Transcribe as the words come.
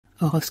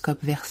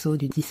Horoscope Verseau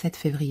du 17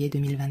 février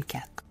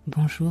 2024.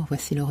 Bonjour,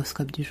 voici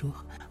l'horoscope du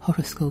jour.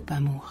 Horoscope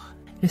amour.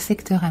 Le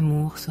secteur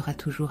amour sera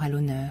toujours à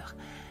l'honneur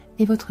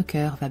et votre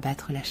cœur va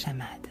battre la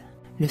chamade.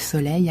 Le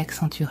soleil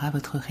accentuera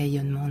votre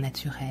rayonnement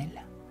naturel,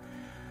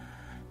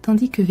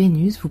 tandis que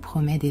Vénus vous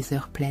promet des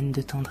heures pleines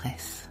de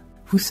tendresse.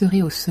 Vous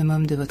serez au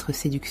summum de votre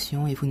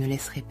séduction et vous ne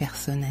laisserez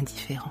personne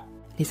indifférent.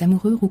 Les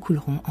amoureux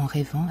roucouleront en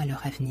rêvant à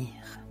leur avenir.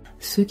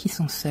 Ceux qui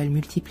sont seuls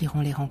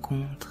multiplieront les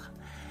rencontres,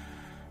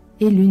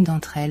 et l'une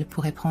d'entre elles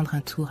pourrait prendre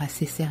un tour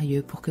assez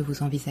sérieux pour que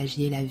vous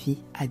envisagiez la vie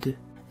à deux.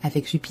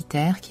 Avec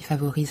Jupiter qui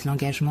favorise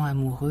l'engagement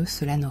amoureux,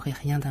 cela n'aurait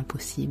rien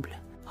d'impossible.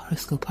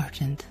 Horoscope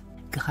argent.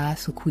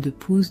 Grâce au coup de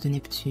pouce de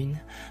Neptune,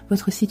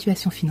 votre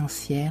situation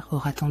financière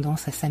aura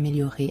tendance à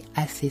s'améliorer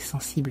assez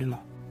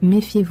sensiblement.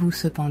 Méfiez-vous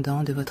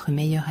cependant de votre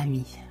meilleur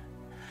ami,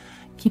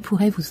 qui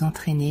pourrait vous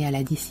entraîner à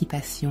la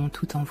dissipation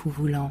tout en vous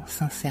voulant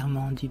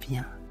sincèrement du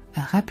bien.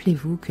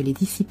 Rappelez-vous que les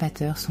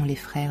dissipateurs sont les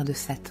frères de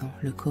Satan,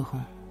 le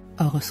Coran.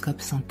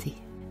 Horoscope santé.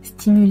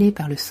 Stimulé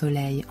par le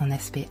soleil en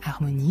aspect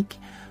harmonique,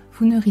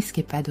 vous ne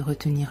risquez pas de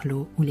retenir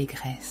l'eau ou les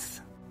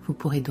graisses. Vous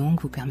pourrez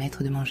donc vous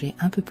permettre de manger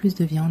un peu plus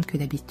de viande que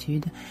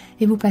d'habitude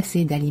et vous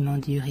passer d'aliments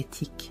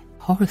diurétiques.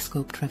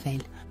 Horoscope travail.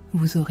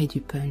 Vous aurez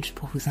du punch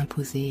pour vous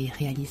imposer et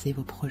réaliser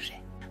vos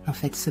projets. N'en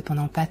faites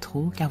cependant pas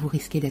trop car vous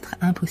risquez d'être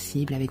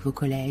impossible avec vos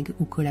collègues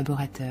ou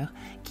collaborateurs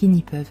qui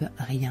n'y peuvent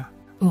rien.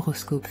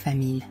 Horoscope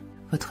famille.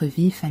 Votre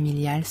vie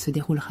familiale se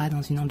déroulera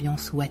dans une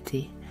ambiance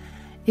ouatée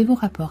et vos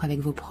rapports avec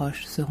vos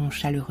proches seront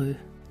chaleureux.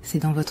 C'est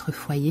dans votre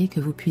foyer que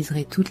vous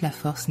puiserez toute la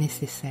force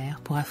nécessaire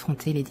pour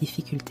affronter les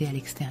difficultés à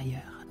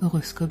l'extérieur.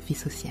 Horoscope vie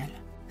sociale.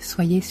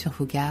 Soyez sur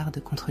vos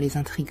gardes contre les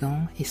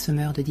intrigants et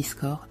semeurs de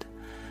discorde,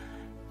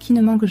 qui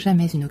ne manquent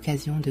jamais une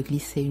occasion de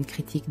glisser une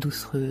critique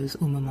doucereuse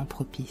au moment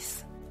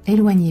propice.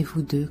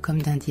 Éloignez-vous d'eux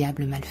comme d'un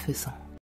diable malfaisant.